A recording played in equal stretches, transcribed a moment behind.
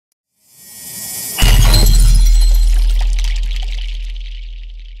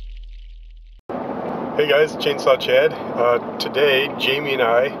Hey guys, Chainsaw Chad. Today, Jamie and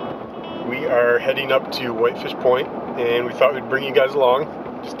I, we are heading up to Whitefish Point, and we thought we'd bring you guys along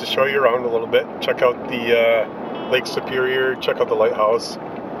just to show you around a little bit. Check out the Lake Superior, check out the lighthouse.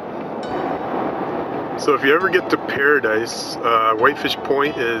 So if you ever get to Paradise, Whitefish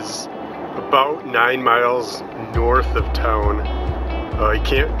Point is about 9 miles north of town.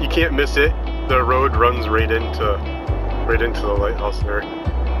 You can't miss it. The road runs right into the lighthouse there.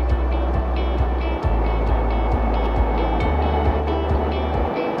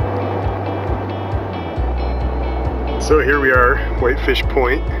 So here we are, Whitefish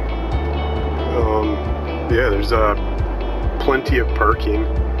Point. Yeah, there's plenty of parking.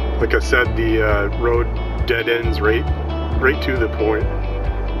 Like I said, the road dead ends right to the point.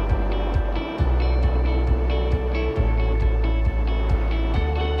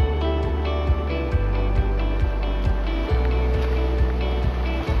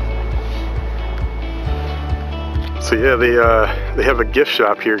 So yeah, they have a gift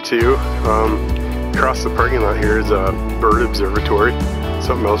shop here too. Across the parking lot here is a bird observatory,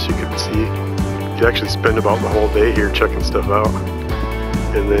 something else you can see. You can actually spend about the whole day here checking stuff out.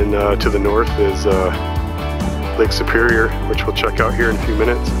 And then to the north is Lake Superior, which we'll check out here in a few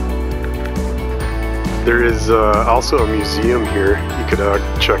minutes. There is also a museum here you could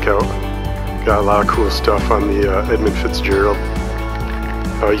check out. Got a lot of cool stuff on the Edmund Fitzgerald.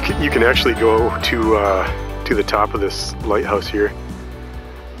 You can actually go to the top of this lighthouse here.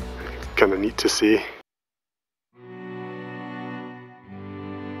 Kind of neat to see.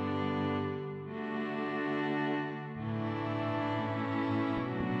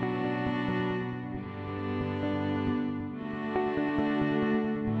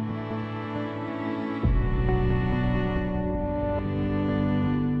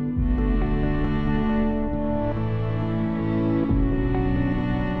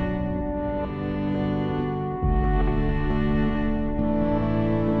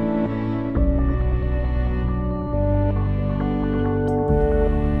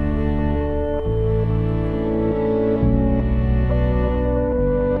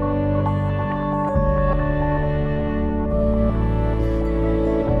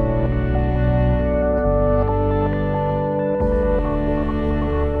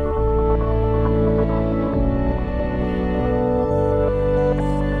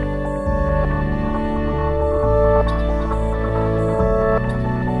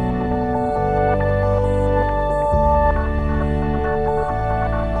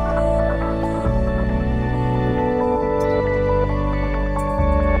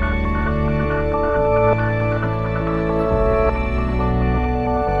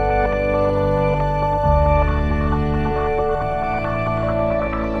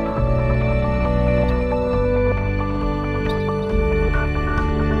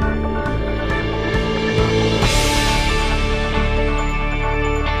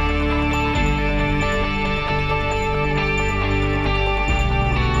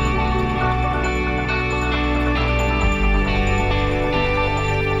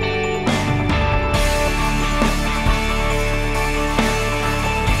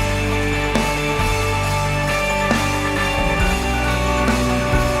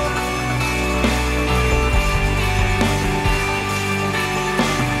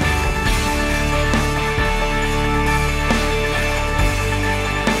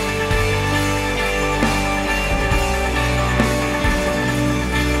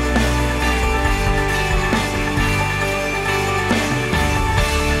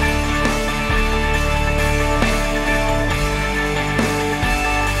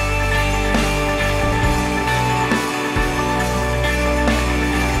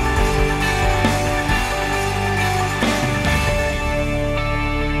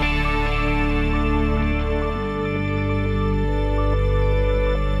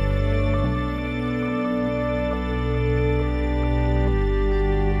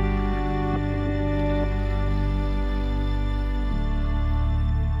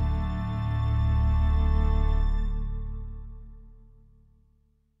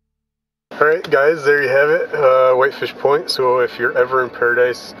 Alright guys, there you have it, Whitefish Point. So if you're ever in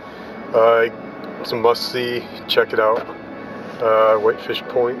Paradise, it's a must-see, check it out, Whitefish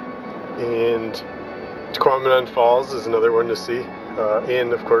Point. And Tequamanon Falls is another one to see,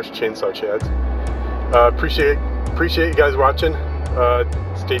 and of course Chainsaw Chads. Appreciate you guys watching.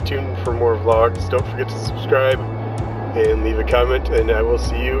 Stay tuned for more vlogs. Don't forget to subscribe and leave a comment, and I will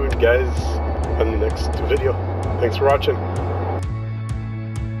see you guys on the next video. Thanks for watching.